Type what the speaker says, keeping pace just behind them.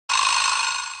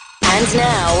And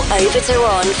now, over to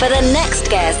Ron for the next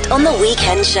guest on The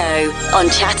Weekend Show on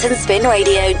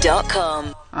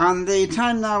chatandspinradio.com. And the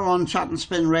time now on Chat and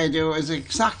Spin Radio is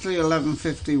exactly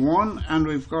 11:51, and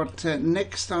we've got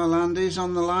Nick Starlandis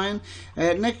on the line.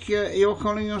 Nick, you're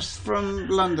calling us from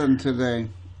London today.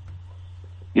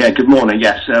 Yeah, good morning.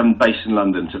 Yes, I'm based in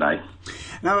London today.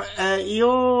 Now,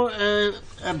 you're a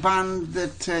band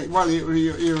that,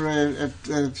 you're a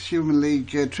Human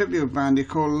League tribute band. You're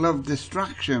called Love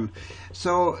Distraction.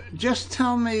 So just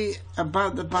tell me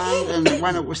about the band and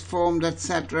when it was formed,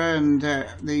 etc., and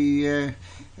the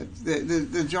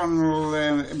general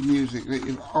music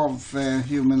of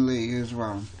Human League as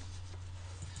well.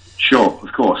 Sure,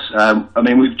 of course. I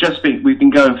mean, we've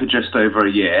been going for just over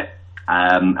a year,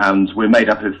 and we're made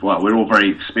up of we're all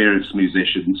very experienced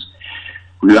musicians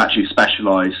who actually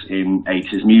specialise in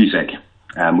 80s music.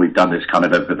 We've done this kind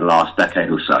of over the last decade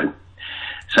or so.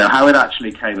 So how it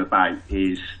actually came about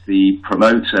is the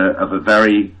promoter of a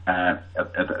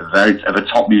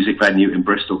top music venue in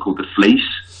Bristol called The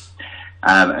Fleece,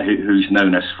 who's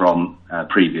known us from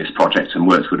previous projects and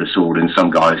worked with us all in some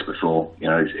guys before, you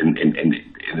know, in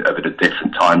over the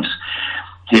different times.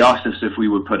 He asked us if we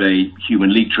would put a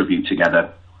Human League tribute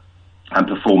together and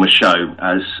perform a show,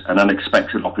 as an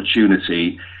unexpected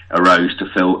opportunity arose to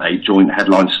fill a joint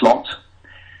headline slot.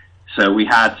 So we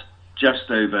had just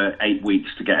over 8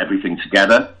 weeks to get everything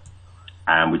together,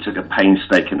 and we took a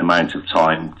painstaking amount of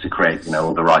time to create, you know,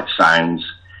 all the right sounds,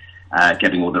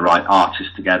 getting all the right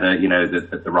artists together, you know,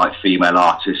 the right female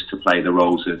artists to play the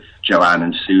roles of Joanne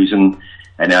and Susan,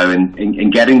 you know,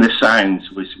 and getting the sounds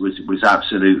was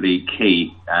absolutely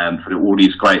key for all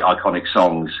these great iconic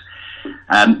songs.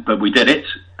 But we did it.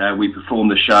 We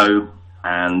performed the show,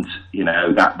 and you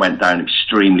know that went down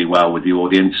extremely well with the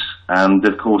audience. And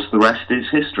of course, the rest is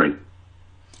history.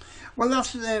 Well,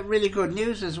 that's really good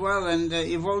news as well. And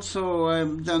you've also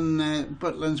done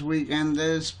Butlin's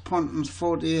Weekenders, Ponton's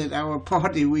 48-hour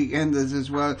party weekenders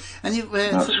as well. And you've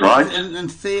that's right.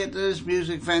 And theatres,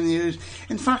 music venues.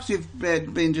 In fact, you've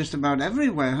been just about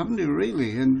everywhere, haven't you?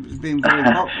 Really, and been very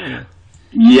popular.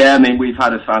 Yeah, I mean, we've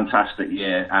had a fantastic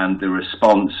year, and the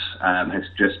response has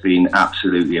just been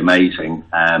absolutely amazing.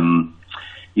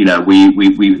 You know,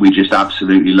 we just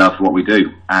absolutely love what we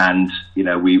do, and you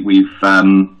know, we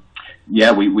feel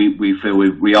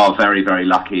we are very, very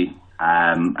lucky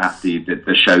at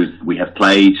the shows we have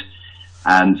played,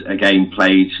 and again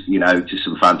played, you know, to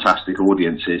some fantastic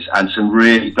audiences and some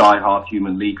really die-hard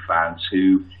Human League fans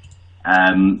who,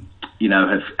 you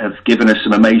know, have given us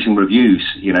some amazing reviews,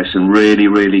 you know, some really,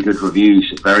 really good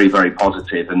reviews, very, very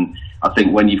positive. And I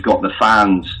think when you've got the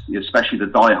fans, especially the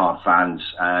diehard fans,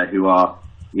 who are,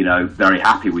 you know, very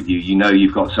happy with you, you know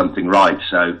you've got something right.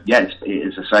 So, yeah,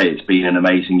 as I say, it's been an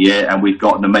amazing year, and we've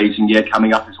got an amazing year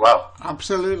coming up as well.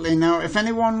 Absolutely. Now, if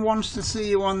anyone wants to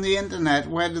see you on the internet,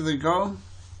 where do they go?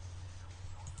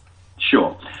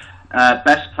 Sure.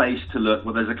 Best place to look,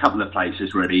 well, there's a couple of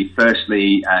places, really.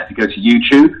 Firstly, if you go to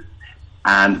YouTube,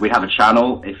 and we have a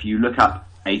channel. If you look up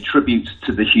a tribute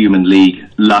to the Human League,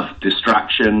 Love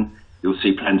Distraction, you'll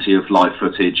see plenty of live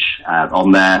footage on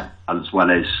there, as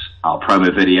well as our promo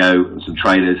video and some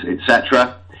trailers,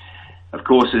 etc. Of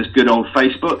course, there's good old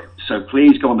Facebook, so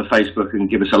please go on to Facebook and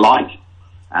give us a like.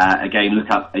 Again, look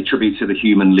up a tribute to the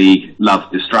Human League, Love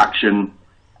Distraction,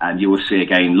 and you will see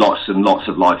again lots and lots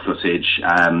of live footage,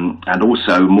 and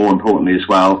also, more importantly as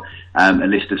well, a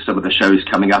list of some of the shows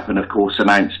coming up, and of course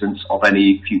announcements of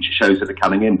any future shows that are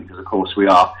coming in, because of course we've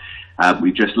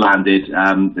just landed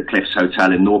the Cliffs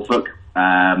Hotel in Norfolk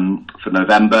for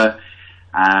November.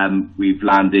 We've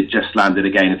just landed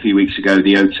again a few weeks ago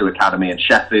the O2 Academy in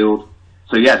Sheffield.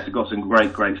 So yes, we've got some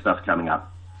great stuff coming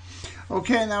up.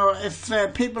 Okay, now if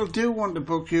people do want to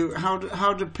book you, how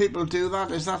do people do that?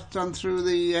 Is that done through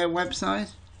the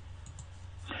website?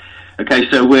 Okay,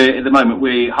 so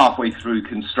we're halfway through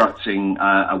constructing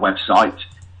a website.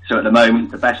 So at the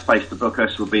moment, the best place to book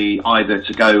us will be either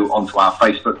to go onto our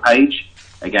Facebook page.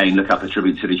 Again, look up a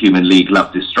tribute to the Human League,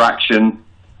 Love Distraction,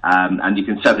 and you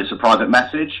can send us a private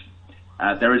message.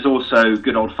 There is also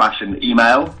good old-fashioned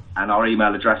email, and our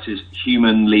email address is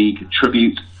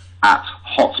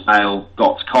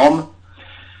humanleaguetribute@hotmail.com.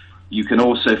 You can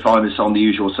also find us on the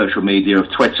usual social media of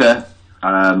Twitter,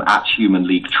 at Human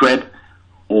League Trib,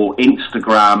 or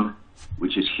Instagram,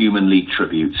 which is Human League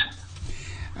Tribute.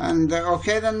 And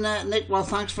okay then, Nick, well,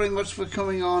 thanks very much for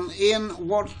coming on. Ian,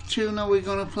 what tune are we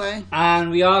going to play? And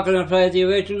we are going to play the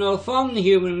original from the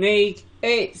Human League.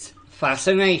 It's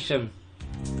Fascination.